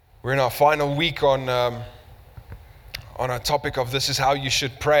We're in our final week on our topic of this is how you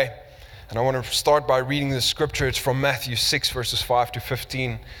should pray. And I want to start by reading the scripture. It's from Matthew 6, verses 5 to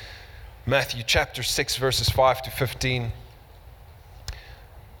 15. Matthew chapter 6, verses 5 to 15.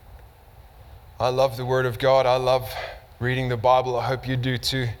 I love the Word of God. I love reading the Bible. I hope you do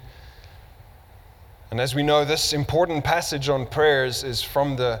too. And as we know, this important passage on prayers is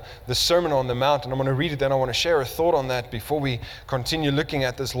from the Sermon on the Mount. And I'm going to read it, then I want to share a thought on that before we continue looking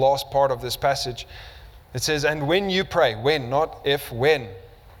at this last part of this passage. It says, "And when you pray," when, not if, when,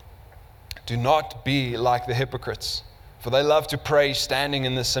 "do not be like the hypocrites, for they love to pray standing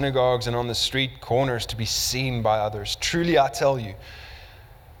in the synagogues and on the street corners to be seen by others. Truly I tell you,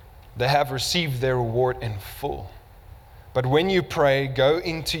 they have received their reward in full. But when you pray, go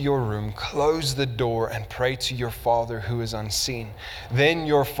into your room, close the door, and pray to your Father who is unseen. Then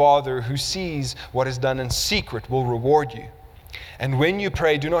your Father who sees what is done in secret will reward you. And when you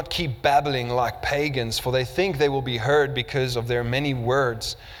pray, do not keep babbling like pagans, for they think they will be heard because of their many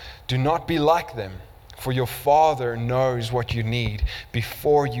words. Do not be like them, for your Father knows what you need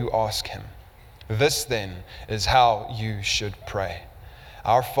before you ask Him. This then is how you should pray.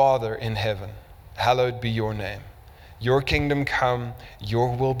 Our Father in heaven, hallowed be your name. Your kingdom come,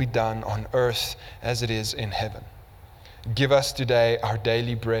 your will be done on earth as it is in heaven. Give us today our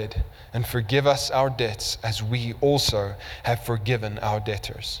daily bread, and forgive us our debts as we also have forgiven our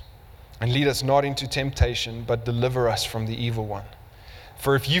debtors. And lead us not into temptation, but deliver us from the evil one.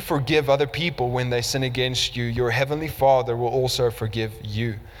 For if you forgive other people when they sin against you, your heavenly Father will also forgive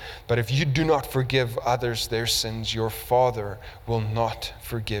you. But if you do not forgive others their sins, your Father will not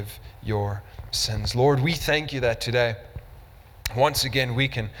forgive your sins." Lord, we thank you that today, once again, we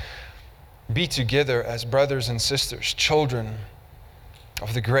can be together as brothers and sisters, children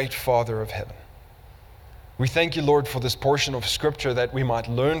of the great Father of heaven. We thank you, Lord, for this portion of Scripture that we might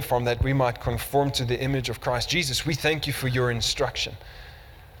learn from, that we might conform to the image of Christ Jesus. We thank you for your instruction.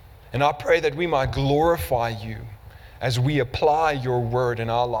 And I pray that we might glorify you as we apply your word in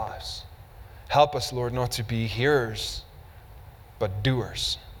our lives. Help us, Lord, not to be hearers, but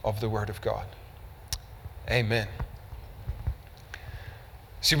doers of the word of God. Amen.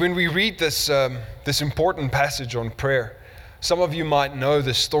 See, when we read this important passage on prayer, some of you might know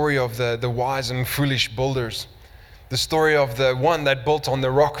the story of the wise and foolish builders, the story of the one that built on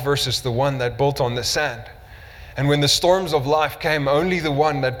the rock versus the one that built on the sand. And when the storms of life came, only the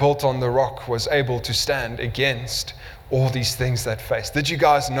one that built on the rock was able to stand against all these things that faced. Did you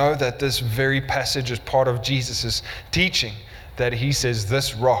guys know that this very passage is part of Jesus' teaching, that he says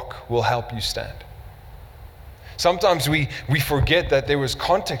this rock will help you stand? Sometimes we forget that there was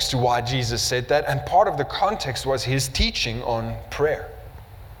context to why Jesus said that, and part of the context was his teaching on prayer.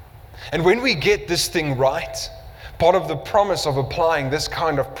 And when we get this thing right, part of the promise of applying this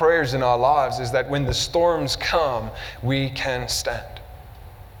kind of prayers in our lives is that when the storms come, we can stand.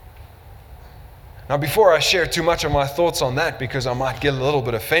 Now, before I share too much of my thoughts on that, because I might get a little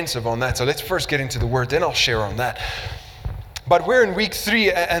bit offensive on that, so let's first get into the word, then I'll share on that. But we're in week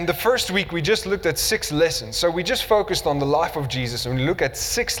 3, and the first week we just looked at 6 lessons. So we just focused on the life of Jesus, and we look at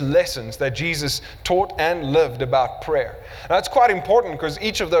 6 lessons that Jesus taught and lived about prayer. Now it's quite important because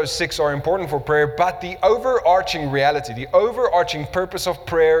each of those 6 are important for prayer, but the overarching reality, the overarching purpose of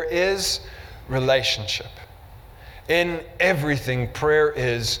prayer is relationship. In everything, prayer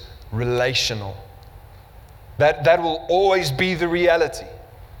is relational. That will always be the reality.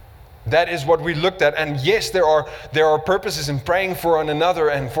 That is what we looked at. And yes, there are purposes in praying for one another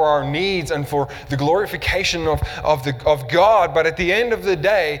and for our needs and for the glorification of God. But at the end of the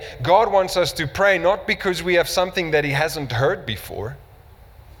day, God wants us to pray not because we have something that He hasn't heard before.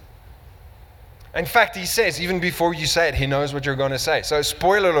 In fact, He says, even before you say it, He knows what you're going to say. So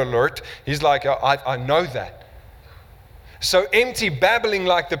spoiler alert, He's like, I know that. So empty babbling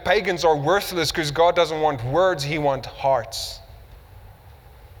like the pagans are worthless because God doesn't want words, He wants hearts.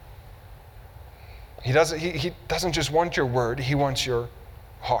 He doesn't just want your word, He wants your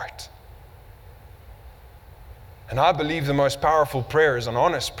heart. And I believe the most powerful prayer is an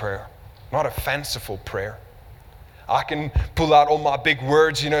honest prayer, not a fanciful prayer. I can pull out all my big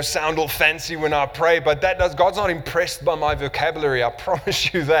words, sound all fancy when I pray, but God's not impressed by my vocabulary, I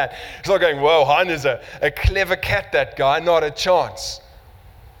promise you that. He's not going, "Whoa, Hein is a clever cat, that guy," not a chance.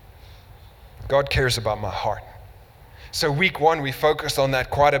 God cares about my heart. So week 1, we focused on that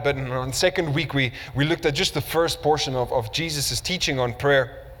quite a bit. And on the second week, we looked at just the first portion of Jesus' teaching on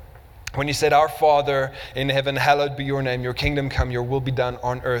prayer. When He said, "Our Father in heaven, hallowed be your name. Your kingdom come, your will be done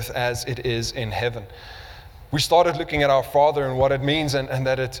on earth as it is in heaven." We started looking at our Father and what it means, and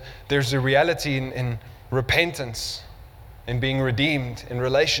that there's a reality in repentance in being redeemed in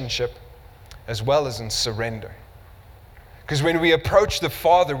relationship as well as in surrender. Because when we approach the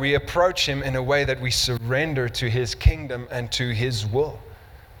Father, we approach Him in a way that we surrender to His kingdom and to His will.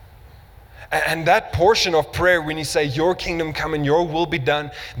 And that portion of prayer, when you say, your kingdom come and your will be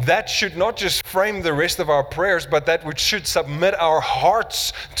done, that should not just frame the rest of our prayers, but that which should submit our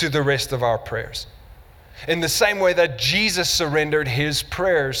hearts to the rest of our prayers. In the same way that Jesus surrendered His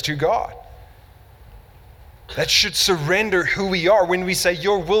prayers to God. That should surrender who we are. When we say,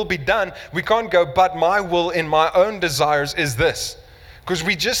 your will be done, we can't go, but my will in my own desires is this. Because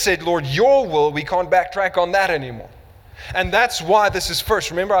we just said, Lord, your will, we can't backtrack on that anymore. And that's why this is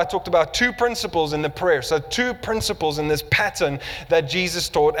first. Remember, I talked about two principles in the prayer. So two principles in this pattern that Jesus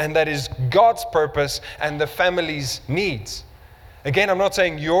taught, and that is God's purpose and the family's needs. Again, I'm not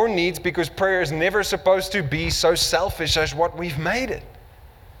saying your needs, because prayer is never supposed to be so selfish as what we've made it.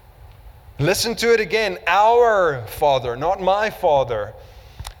 Listen to it again. Our Father, not my Father,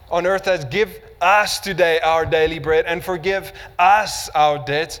 on earth has give us today our daily bread, and forgive us our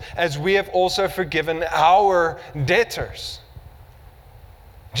debts as we have also forgiven our debtors.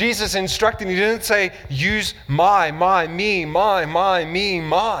 Jesus instructed, He didn't say use my, me, my, me,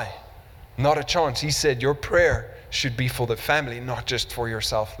 my. Not a chance. He said your prayer should be for the family, not just for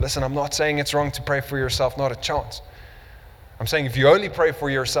yourself. Listen, I'm not saying it's wrong to pray for yourself, not a chance. I'm saying if you only pray for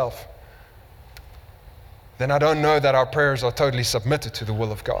yourself, then I don't know that our prayers are totally submitted to the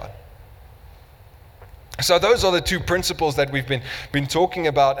will of God. So those are the two principles that we've been talking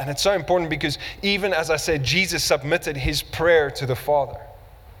about. And it's so important because even as I said, Jesus submitted His prayer to the Father.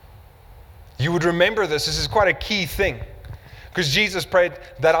 You would remember this. This is quite a key thing. Because Jesus prayed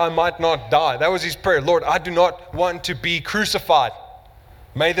that I might not die. That was His prayer. Lord, I do not want to be crucified.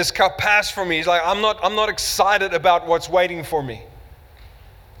 May this cup pass from me. He's like, I'm not excited about what's waiting for me.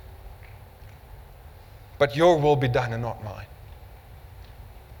 But your will be done and not mine.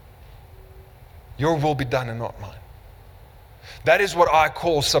 Your will be done and not mine. That is what I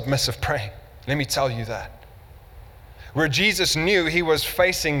call submissive praying. Let me tell you that. Where Jesus knew He was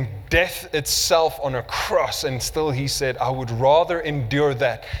facing death itself on a cross, and still He said, I would rather endure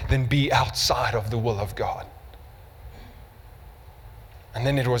that than be outside of the will of God. And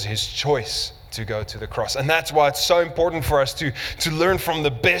then it was His choice to go to the cross. And that's why it's so important for us to learn from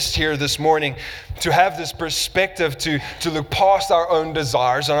the best here this morning, to have this perspective, to look past our own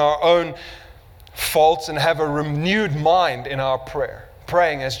desires and our own faults and have a renewed mind in our prayer,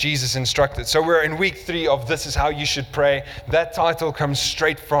 praying as Jesus instructed. So we're in week 3 of This Is How You Should Pray. That title comes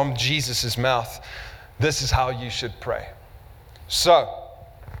straight from Jesus' mouth. This is how you should pray. So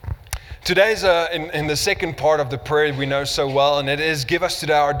today's in the second part of the prayer we know so well, and it is, give us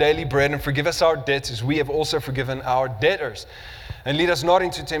today our daily bread and forgive us our debts as we have also forgiven our debtors. And lead us not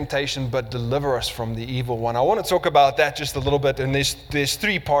into temptation, but deliver us from the evil one. I want to talk about that just a little bit. And there's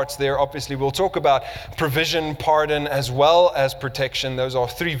 3 parts there. Obviously, we'll talk about provision, pardon, as well as protection. Those are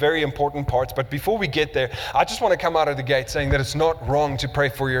 3 very important parts. But before we get there, I just want to come out of the gate saying that it's not wrong to pray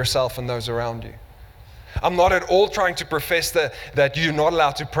for yourself and those around you. I'm not at all trying to profess that you're not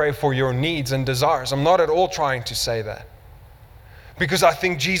allowed to pray for your needs and desires. I'm not at all trying to say that. Because I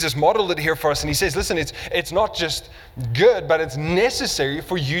think Jesus modeled it here for us, and He says, listen, it's not just good, but it's necessary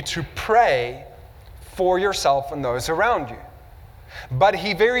for you to pray for yourself and those around you. But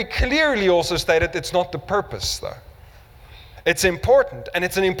He very clearly also stated it's not the purpose, though. It's important, and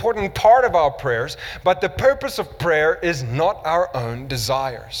it's an important part of our prayers, but the purpose of prayer is not our own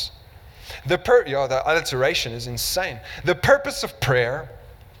desires. The alliteration is insane. The purpose of prayer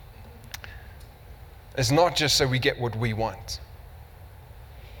is not just so we get what we want.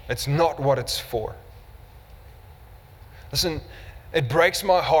 It's not what it's for. Listen, it breaks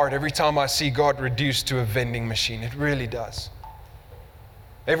my heart every time I see God reduced to a vending machine. It really does.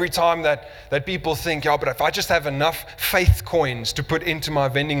 Every time that people think, but if I just have enough faith coins to put into my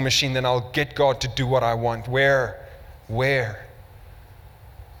vending machine, then I'll get God to do what I want. Where?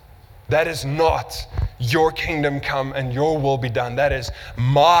 That is not your kingdom come and your will be done. That is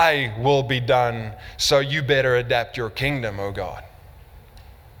my will be done. So you better adapt your kingdom, oh God.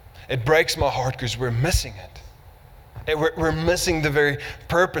 It breaks my heart because we're missing it. We're missing the very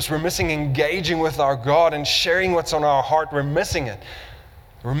purpose. We're missing engaging with our God and sharing what's on our heart. We're missing it.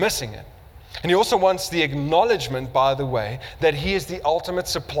 We're missing it. And He also wants the acknowledgement, by the way, that He is the ultimate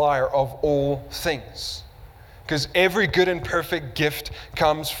supplier of all things. Because every good and perfect gift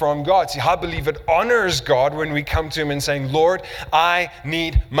comes from God. See, I believe it honors God when we come to Him and saying, Lord, I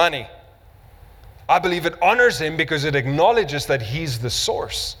need money. I believe it honors Him because it acknowledges that He's the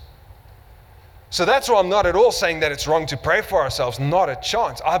source. So that's why I'm not at all saying that it's wrong to pray for ourselves. Not a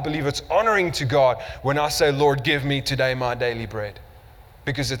chance. I believe it's honoring to God when I say, Lord, give me today my daily bread.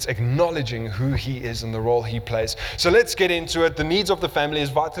 Because it's acknowledging who He is and the role He plays. So let's get into it. The needs of the family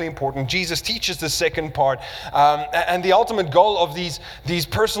is vitally important. Jesus teaches the second part. And the ultimate goal of these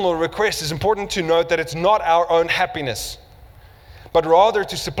personal requests is important to note that it's not our own happiness, but rather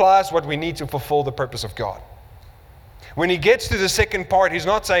to supply us what we need to fulfill the purpose of God. When He gets to the second part, He's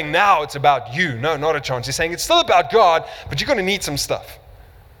not saying, now it's about you. No, not a chance. He's saying it's still about God, but you're going to need some stuff.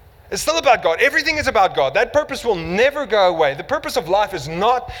 It's still about God. Everything is about God. That purpose will never go away. The purpose of life is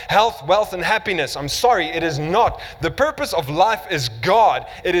not health, wealth, and happiness. I'm sorry, it is not. The purpose of life is God.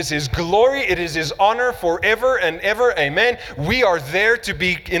 It is His glory. It is His honor forever and ever. Amen. We are there to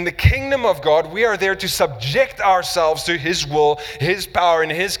be in the kingdom of God. We are there to subject ourselves to His will, His power,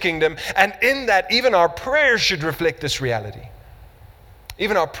 and His kingdom. And in that, even our prayers should reflect this reality.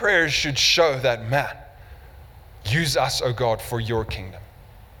 Even our prayers should show that, man, use us, O God, for your kingdom.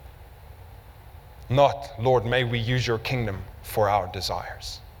 Not, Lord, may we use your kingdom for our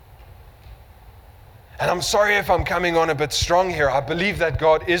desires. And I'm sorry if I'm coming on a bit strong here. I believe that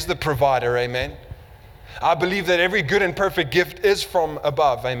God is the provider, amen. I believe that every good and perfect gift is from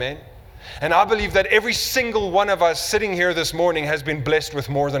above, amen. And I believe that every single one of us sitting here this morning has been blessed with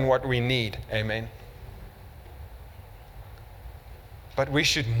more than what we need, amen. But we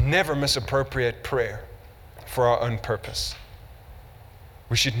should never misappropriate prayer for our own purpose.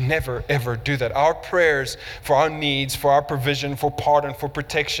 We should never, ever do that. Our prayers for our needs, for our provision, for pardon, for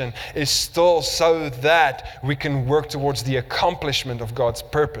protection is still so that we can work towards the accomplishment of God's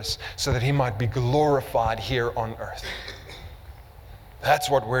purpose so that He might be glorified here on earth. That's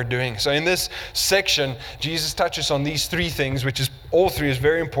what we're doing. So in this section, Jesus touches on these three things, which is all three is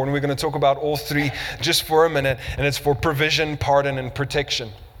very important. We're going to talk about all three just for a minute, and it's for provision, pardon, and protection.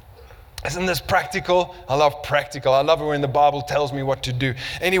 Isn't this practical? I love practical. I love it when the Bible tells me what to do.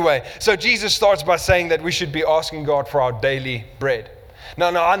 Anyway, so Jesus starts by saying that we should be asking God for our daily bread. Now,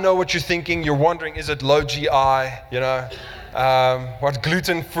 I know what you're thinking. You're wondering, is it low GI? What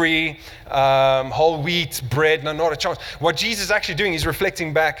gluten-free, whole wheat bread? No, not a chance. What Jesus is actually doing, He's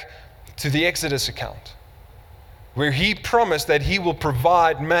reflecting back to the Exodus account, where He promised that He will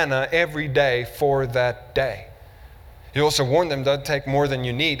provide manna every day for that day. He also warned them, don't take more than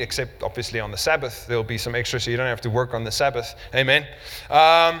you need, except obviously on the Sabbath. There'll be some extra, so you don't have to work on the Sabbath. Amen.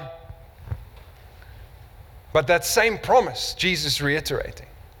 But that same promise, Jesus reiterating.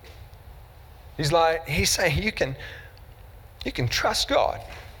 He's saying you can trust God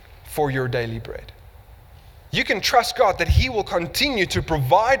for your daily bread. You can trust God that He will continue to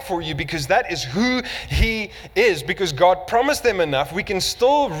provide for you because that is who He is. Because God promised them enough, we can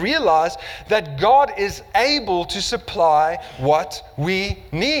still realize that God is able to supply what we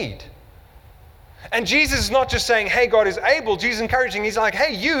need. And Jesus is not just saying, hey, God is able. Jesus is encouraging. He's like,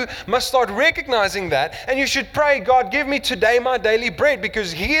 hey, you must start recognizing that. And you should pray, God, give me today my daily bread,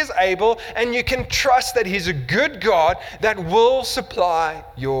 because He is able, and you can trust that He's a good God that will supply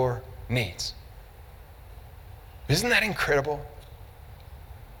your needs. Isn't that incredible?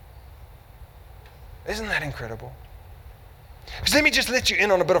 Isn't that incredible? Because let me just let you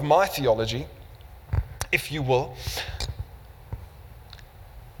in on a bit of my theology, if you will.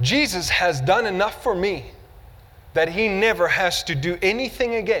 Jesus has done enough for me that He never has to do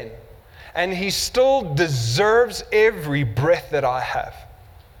anything again. And He still deserves every breath that I have.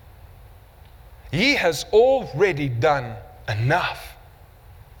 He has already done enough.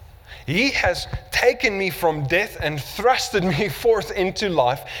 He has taken me from death and thrusted me forth into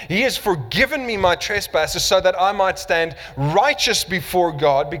life. He has forgiven me my trespasses so that I might stand righteous before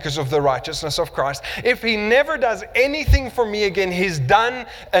God because of the righteousness of Christ. If He never does anything for me again, He's done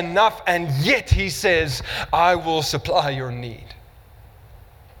enough, and yet He says, I will supply your need.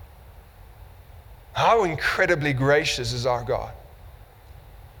 How incredibly gracious is our God.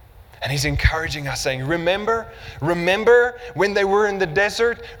 And He's encouraging us, saying, remember when they were in the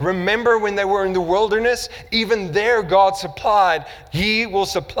desert, remember when they were in the wilderness, even there God supplied. He will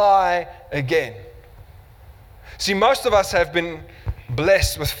supply again. See, most of us have been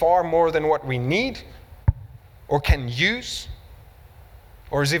blessed with far more than what we need or can use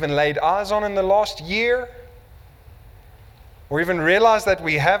or has even laid eyes on in the last year or even realized that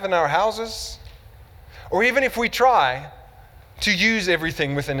we have in our houses, or even if we try to use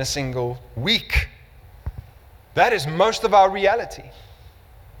everything within a single week. That is most of our reality.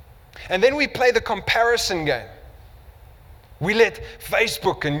 And then we play the comparison game. We let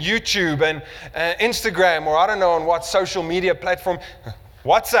Facebook and YouTube and Instagram, or I don't know on what social media platform,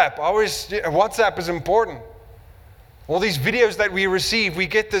 WhatsApp is important. All these videos that we receive, we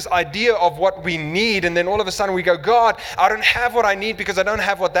get this idea of what we need, and then all of a sudden we go, God, I don't have what I need because I don't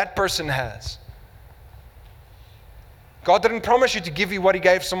have what that person has. God didn't promise you to give you what He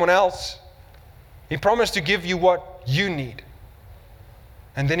gave someone else. He promised to give you what you need.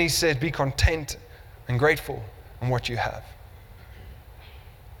 And then He said, be content and grateful in what you have.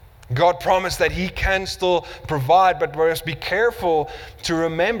 God promised that He can still provide, but we must be careful to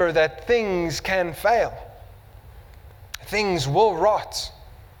remember that things can fail. Things will rot.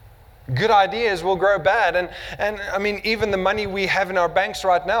 Good ideas will grow bad. And I mean, even the money we have in our banks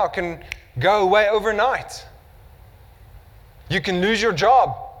right now can go away overnight. You can lose your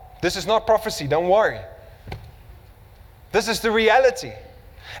job. This is not prophecy, don't worry. This is the reality.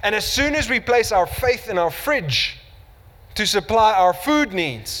 And as soon as we place our faith in our fridge to supply our food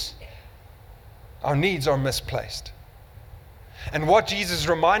needs, our needs are misplaced. And what Jesus is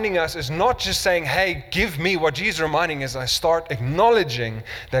reminding us is not just saying, hey, give me. What Jesus is reminding is I start acknowledging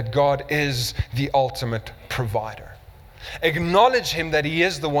that God is the ultimate provider. Acknowledge Him that He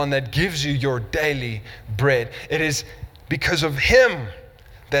is the one that gives you your daily bread. It is because of Him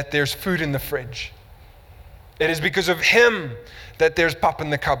that there's food in the fridge. It is because of Him that there's pop in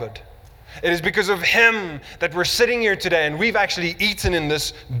the cupboard. It is because of Him that we're sitting here today and we've actually eaten in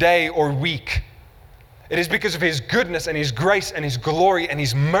this day or week. It is because of His goodness and His grace and His glory and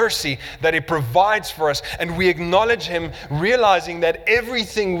His mercy that He provides for us. And we acknowledge Him, realizing that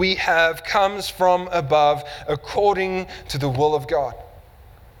everything we have comes from above according to the will of God.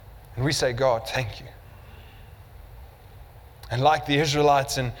 And we say, God, thank you. And like the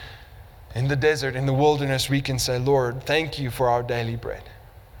Israelites in the desert, in the wilderness, we can say, Lord, thank you for our daily bread.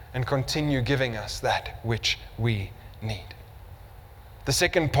 And continue giving us that which we need. The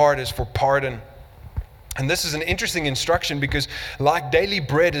second part is for pardon. And this is an interesting instruction because like daily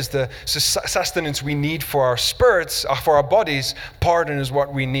bread is the sustenance we need for our spirits, for our bodies, pardon is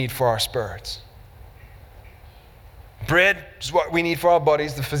what we need for our spirits. Bread is what we need for our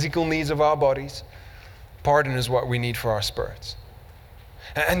bodies, the physical needs of our bodies. Pardon is what we need for our spirits.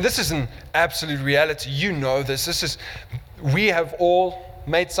 And this is an absolute reality. You know this. We have all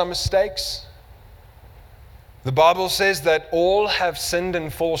made some mistakes. The Bible says that all have sinned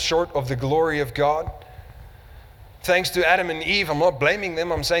and fall short of the glory of God. Thanks to Adam and Eve, I'm not blaming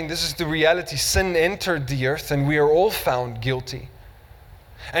them. I'm saying this is the reality. Sin entered the earth and we are all found guilty.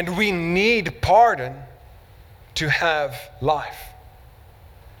 And we need pardon to have life.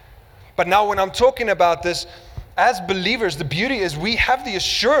 But now when I'm talking about this, as believers, the beauty is we have the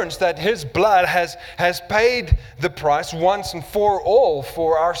assurance that His blood has paid the price once and for all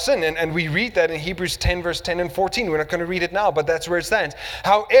for our sin. And we read that in Hebrews 10, verse 10 and 14. We're not going to read it now, but that's where it stands.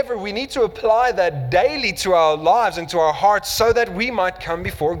 However, we need to apply that daily to our lives and to our hearts so that we might come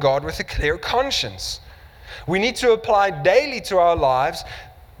before God with a clear conscience. We need to apply daily to our lives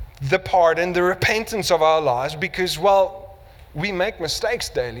the pardon, the repentance of our lives because, well, we make mistakes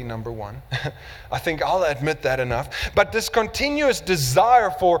daily, number one. I think I'll admit that enough. But this continuous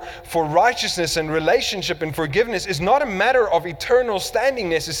desire for righteousness and relationship and forgiveness is not a matter of eternal standing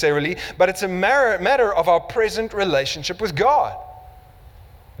necessarily, but it's a matter of our present relationship with God.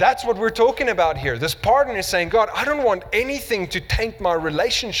 That's what we're talking about here. This pardon is saying, God, I don't want anything to taint my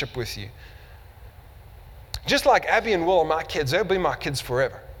relationship with you. Just like Abby and Will are my kids, they'll be my kids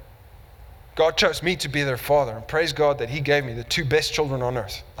forever. God chose me to be their father, and praise God that He gave me the two best children on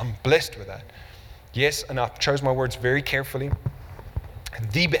earth. I'm blessed with that. Yes, and I chose my words very carefully.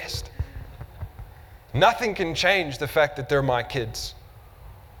 The best. Nothing can change the fact that they're my kids.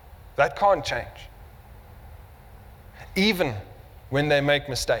 That can't change. Even when they make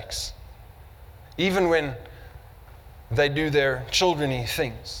mistakes. Even when they do their children-y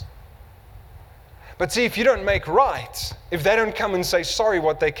things. But see, if you don't make right, if they don't come and say sorry,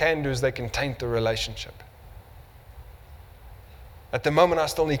 what they can do is they can taint the relationship. At the moment, I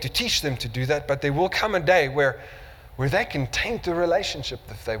still need to teach them to do that, but there will come a day where they can taint the relationship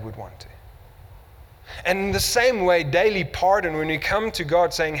if they would want to. And in the same way, daily pardon, when we come to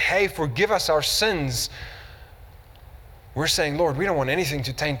God saying, hey, forgive us our sins, we're saying, Lord, we don't want anything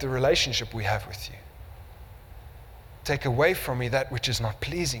to taint the relationship we have with you. Take away from me that which is not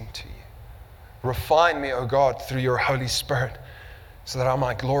pleasing to you. Refine me, O God, through your Holy Spirit so that I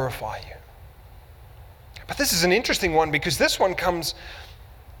might glorify you. But this is an interesting one because this one comes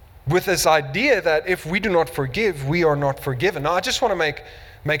with this idea that if we do not forgive, we are not forgiven. Now, I just want to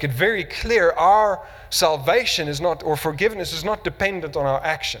make it very clear, our salvation is not, or forgiveness is not dependent on our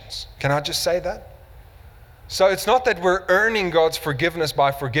actions. Can I just say that? So it's not that we're earning God's forgiveness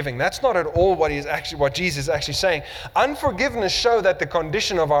by forgiving. That's not at all what Jesus is actually saying. Unforgiveness shows that the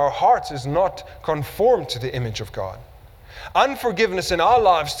condition of our hearts is not conformed to the image of God. Unforgiveness in our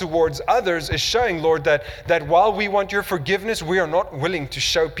lives towards others is showing, Lord, that while we want your forgiveness, we are not willing to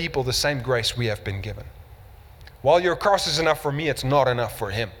show people the same grace we have been given. While your cross is enough for me, it's not enough for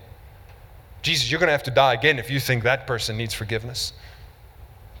him. Jesus, you're going to have to die again if you think that person needs forgiveness.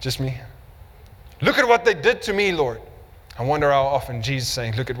 Just me. Look at what they did to me, Lord. I wonder how often Jesus is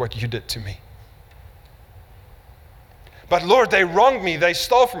saying, look at what you did to me. But Lord, they wronged me. They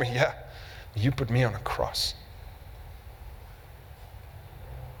stole from me. Yeah, you put me on a cross.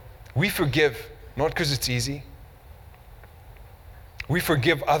 We forgive not because it's easy. We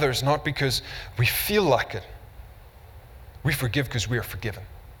forgive others not because we feel like it. We forgive because we are forgiven.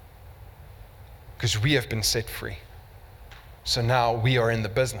 Because we have been set free. So now we are in the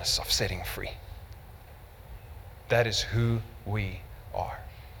business of setting free. That is who we are.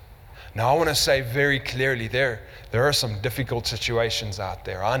 Now I want to say very clearly, there are some difficult situations out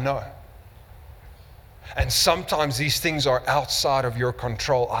there. I know. And sometimes these things are outside of your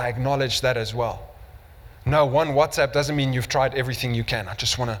control. I acknowledge that as well. No, one WhatsApp doesn't mean you've tried everything you can. I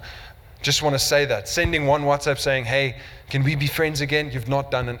just want to say that. Sending one WhatsApp saying, hey, can we be friends again? You've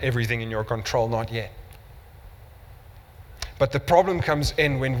not done everything in your control, not yet. But the problem comes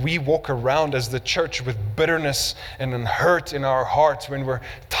in when we walk around as the church with bitterness and hurt in our hearts, when we're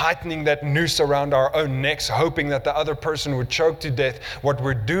tightening that noose around our own necks, hoping that the other person would choke to death. What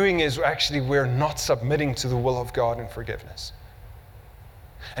we're doing is actually we're not submitting to the will of God in forgiveness.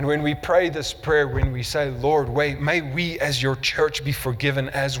 And when we pray this prayer, when we say, Lord, may we as your church be forgiven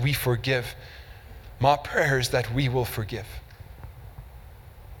as we forgive, my prayer is that we will forgive.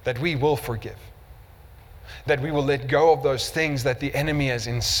 That we will forgive. That we will let go of those things that the enemy has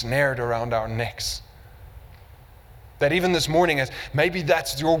ensnared around our necks. That even this morning, as maybe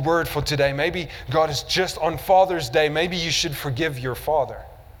that's your word for today, maybe God is just on Father's Day, maybe you should forgive your father.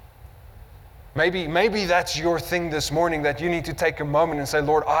 Maybe that's your thing this morning, that you need to take a moment and say,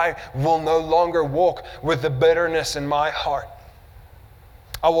 Lord, I will no longer walk with the bitterness in my heart.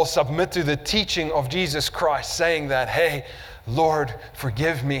 I will submit to the teaching of Jesus Christ, saying that, hey, Lord,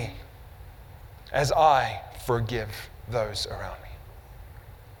 forgive me as I forgive those around me.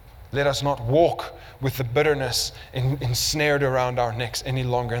 Let us not walk with the bitterness ensnared around our necks any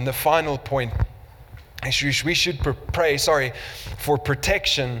longer. And the final point is we should pray for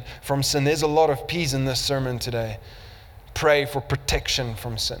protection from sin. There's a lot of P's in this sermon today. Pray for protection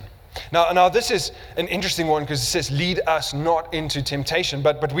from sin. Now this is an interesting one because it says, lead us not into temptation.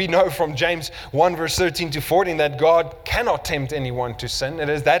 But we know from James 1 verse 13 to 14 that God cannot tempt anyone to sin.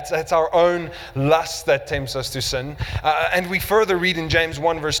 That's our own lust that tempts us to sin. And we further read in James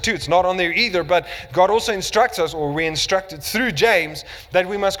 1 verse 2, it's not on there either, but God also instructs us, or we instructed through James, that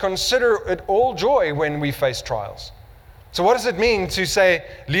we must consider it all joy when we face trials. So what does it mean to say,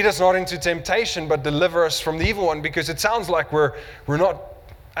 lead us not into temptation, but deliver us from the evil one? Because it sounds like we're not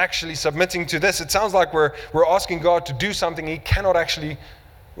actually submitting to this. It sounds like we're asking God to do something He cannot actually,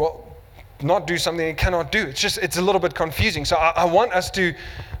 not do something He cannot do. It's a little bit confusing. So I want us to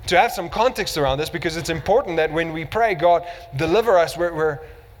have some context around this, because it's important that when we pray, God, deliver us, we're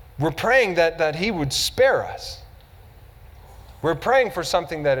praying that He would spare us. We're praying for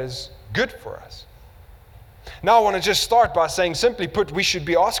something that is good for us. Now I want to just start by saying, simply put, we should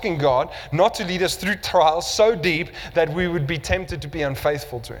be asking God not to lead us through trials so deep that we would be tempted to be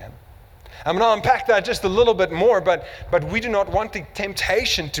unfaithful to Him. I'm going to unpack that just a little bit more, but we do not want the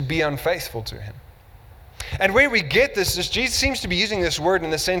temptation to be unfaithful to Him. And where we get this is Jesus seems to be using this word in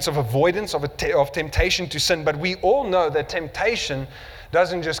the sense of avoidance of temptation to sin, but we all know that temptation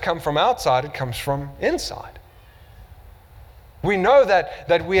doesn't just come from outside, it comes from inside. We know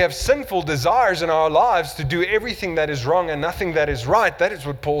that we have sinful desires in our lives to do everything that is wrong and nothing that is right. That is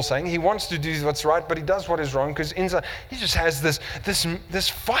what Paul's saying. He wants to do what's right, but he does what is wrong because inside he just has this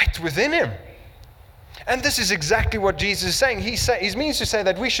fight within him. And this is exactly what Jesus is saying. He means to say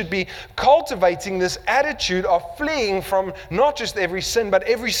that we should be cultivating this attitude of fleeing from not just every sin, but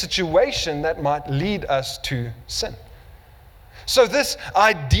every situation that might lead us to sin. So this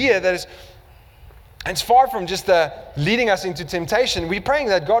idea that is, it's far from just leading us into temptation. We're praying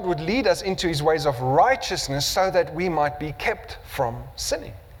that God would lead us into His ways of righteousness so that we might be kept from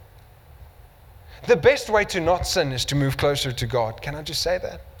sinning. The best way to not sin is to move closer to God. Can I just say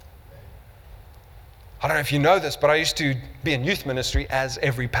that? I don't know if you know this, but I used to be in youth ministry, as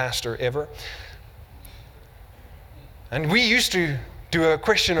every pastor ever. And we used to do a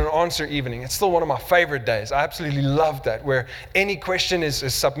question and answer evening. It's still one of my favorite days. I absolutely love that, where any question is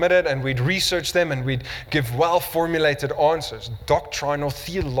submitted and we'd research them and we'd give well-formulated answers, doctrinal,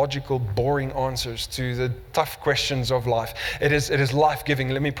 theological, boring answers to the tough questions of life. It is life-giving,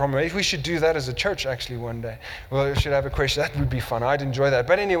 let me promise. Maybe we should do that as a church actually one day. Well, we should have a question. That would be fun. I'd enjoy that.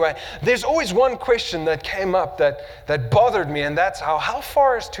 But anyway, there's always one question that came up that bothered me, and that's how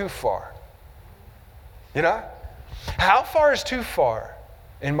far is too far? You know? How far is too far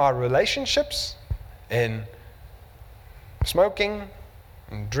in my relationships, in smoking,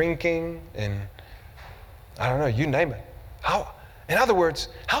 in drinking, in, I don't know, you name it. In other words,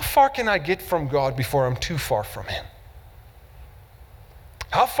 how far can I get from God before I'm too far from Him?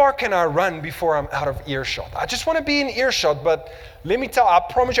 How far can I run before I'm out of earshot? I just want to be in earshot, but let me tell you, I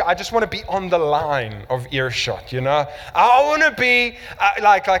promise you, I just want to be on the line of earshot, you know? I want to be,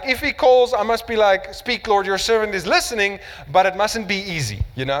 like if He calls, I must be like, speak, Lord, your servant is listening, but it mustn't be easy,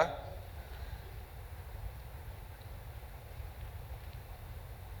 you know?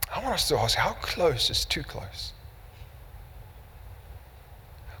 I want us to ask, how close is too close?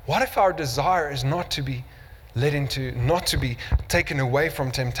 What if our desire is not to be not to be taken away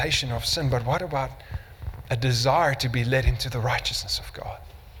from temptation of sin, but what about a desire to be led into the righteousness of God?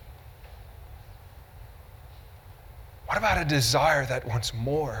 What about a desire that wants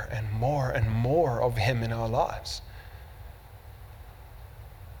more and more and more of Him in our lives?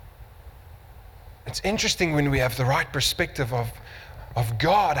 It's interesting when we have the right perspective of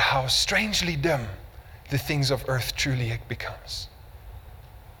God, how strangely dim the things of earth truly becomes.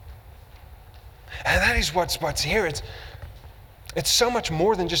 And that is what's here. It's so much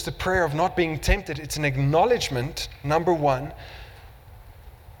more than just a prayer of not being tempted. It's an acknowledgement, number one,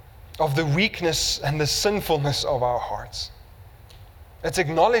 of the weakness and the sinfulness of our hearts. It's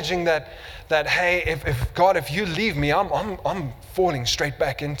acknowledging that hey, if God, if you leave me, I'm falling straight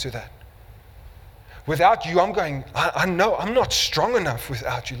back into that. Without you, I know I'm not strong enough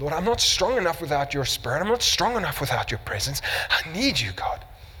without you, Lord. I'm not strong enough without your Spirit. I'm not strong enough without your presence. I need you, God.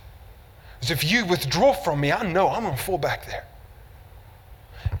 Because if you withdraw from me, I know I'm going to fall back there.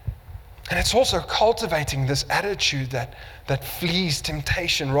 And it's also cultivating this attitude that flees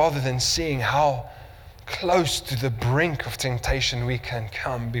temptation rather than seeing how close to the brink of temptation we can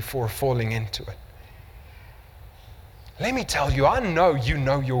come before falling into it. Let me tell you, I know you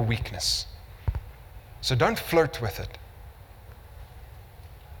know your weakness. So don't flirt with it.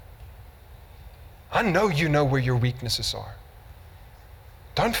 I know you know where your weaknesses are.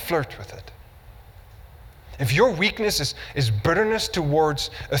 Don't flirt with it. If your weakness is bitterness towards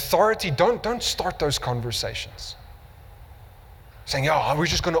authority, don't start those conversations. Saying, yeah, we're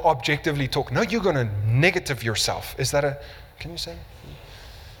just going to objectively talk. No, you're going to negative yourself. Can you say that?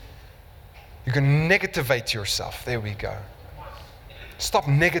 You're going to negativate yourself. There we go. Stop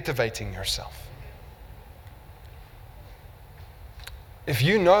negativating yourself. If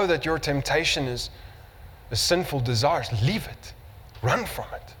you know that your temptation is a sinful desire, leave it. Run from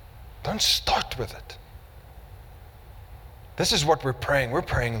it. Don't start with it. This is what we're praying. We're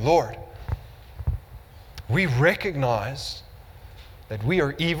praying, Lord, we recognize that we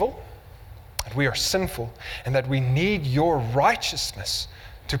are evil, that we are sinful, and that we need your righteousness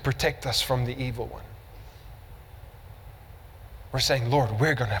to protect us from the evil one. We're saying, Lord,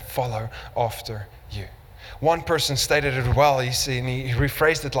 we're going to follow after you. One person stated it well. He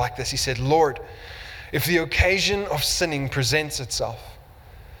rephrased it like this. He said, Lord, if the occasion of sinning presents itself,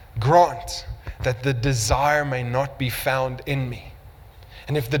 grant that the desire may not be found in me.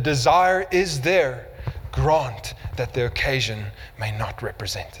 And if the desire is there, grant that the occasion may not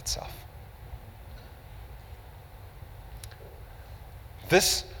represent itself.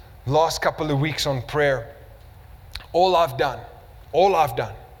 This last couple of weeks on prayer, all I've done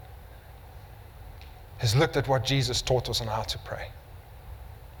is looked at what Jesus taught us on how to pray.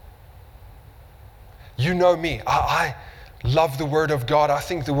 You know me. I love the Word of God. I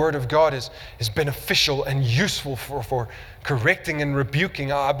think the Word of God is beneficial and useful for correcting and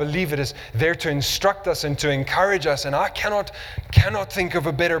rebuking. I believe it is there to instruct us and to encourage us. And I cannot think of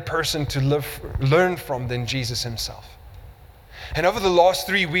a better person to learn from than Jesus Himself. And over the last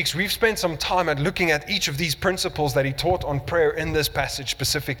 3 weeks, we've spent some time at looking at each of these principles that He taught on prayer in this passage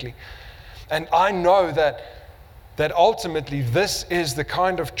specifically. And I know that ultimately this is the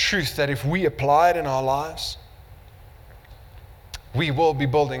kind of truth that if we apply it in our lives, we will be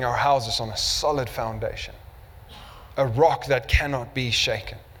building our houses on a solid foundation, a rock that cannot be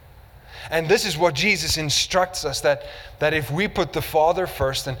shaken. And this is what Jesus instructs us, that if we put the Father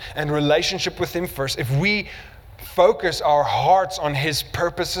first and relationship with Him first, if we focus our hearts on His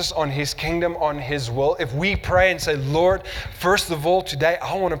purposes, on His kingdom, on His will, if we pray and say, Lord, first of all, today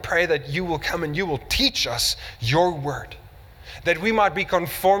I want to pray that you will come and you will teach us your word, that we might be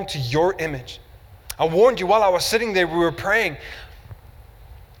conformed to your image. I warned you while I was sitting there, we were praying.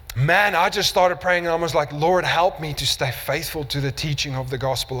 Man, I just started praying and I was like, Lord, help me to stay faithful to the teaching of the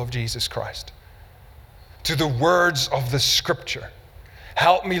gospel of Jesus Christ, to the words of the Scripture.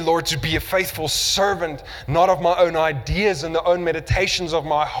 Help me, Lord, to be a faithful servant, not of my own ideas and the own meditations of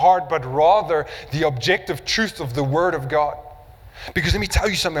my heart, but rather the objective truth of the Word of God. Because let me tell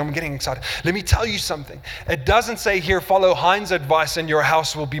you something, I'm getting excited. Let me tell you something. It doesn't say here, follow Heinz's advice and your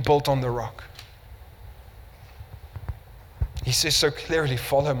house will be built on the rock. He says so clearly,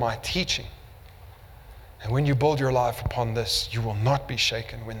 follow my teaching. And when you build your life upon this, you will not be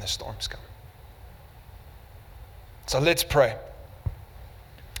shaken when the storms come. So let's pray.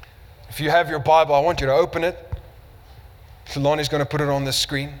 If you have your Bible, I want you to open it. Lonnie's going to put it on the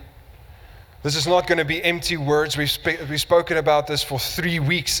screen. This is not going to be empty words. We've spoken about this for 3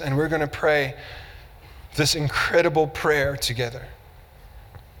 weeks, and we're going to pray this incredible prayer together.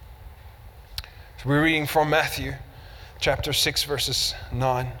 So we're reading from Matthew chapter 6, verses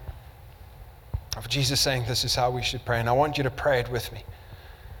 9, of Jesus saying this is how we should pray. And I want you to pray it with me.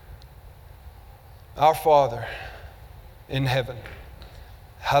 Our Father in heaven,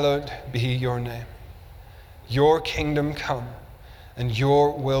 hallowed be your name. Your kingdom come, and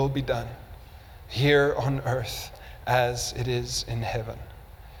your will be done, here on earth as it is in heaven.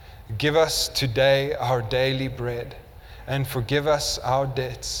 Give us today our daily bread, and forgive us our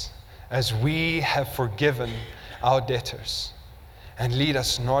debts, as we have forgiven our debtors. And lead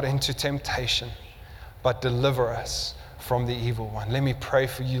us not into temptation, but deliver us from the evil one. Let me pray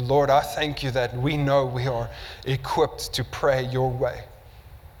for you. Lord, I thank you that we know we are equipped to pray your way.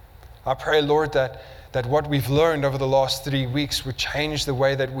 I pray, Lord, that what we've learned over the last 3 weeks would change the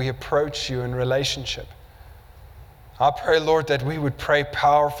way that we approach you in relationship. I pray, Lord, that we would pray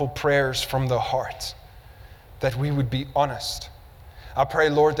powerful prayers from the heart, that we would be honest. I pray,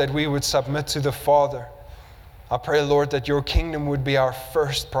 Lord, that we would submit to the Father. I pray, Lord, that your kingdom would be our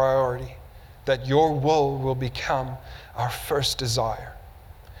first priority, that your will become our first desire.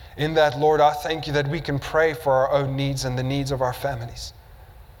 In that, Lord, I thank you that we can pray for our own needs and the needs of our families.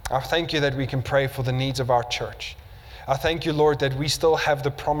 I thank you that we can pray for the needs of our church. I thank you, Lord, that we still have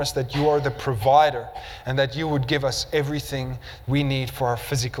the promise that you are the provider and that you would give us everything we need for our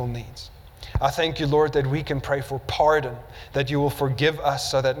physical needs. I thank you, Lord, that we can pray for pardon, that you will forgive us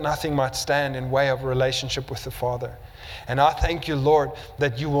so that nothing might stand in way of a relationship with the Father. And I thank you, Lord,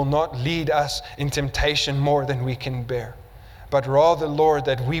 that you will not lead us in temptation more than we can bear, but rather, Lord,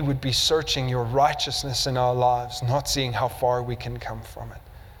 that we would be searching your righteousness in our lives, not seeing how far we can come from it.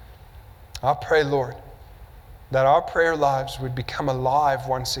 I pray, Lord, that our prayer lives would become alive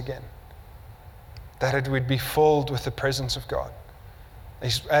once again, that it would be filled with the presence of God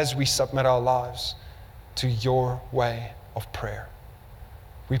as we submit our lives to your way of prayer.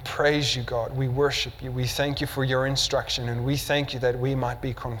 We praise you, God. We worship you. We thank you for your instruction, and we thank you that we might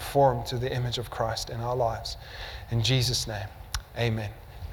be conformed to the image of Christ in our lives. In Jesus' name, amen.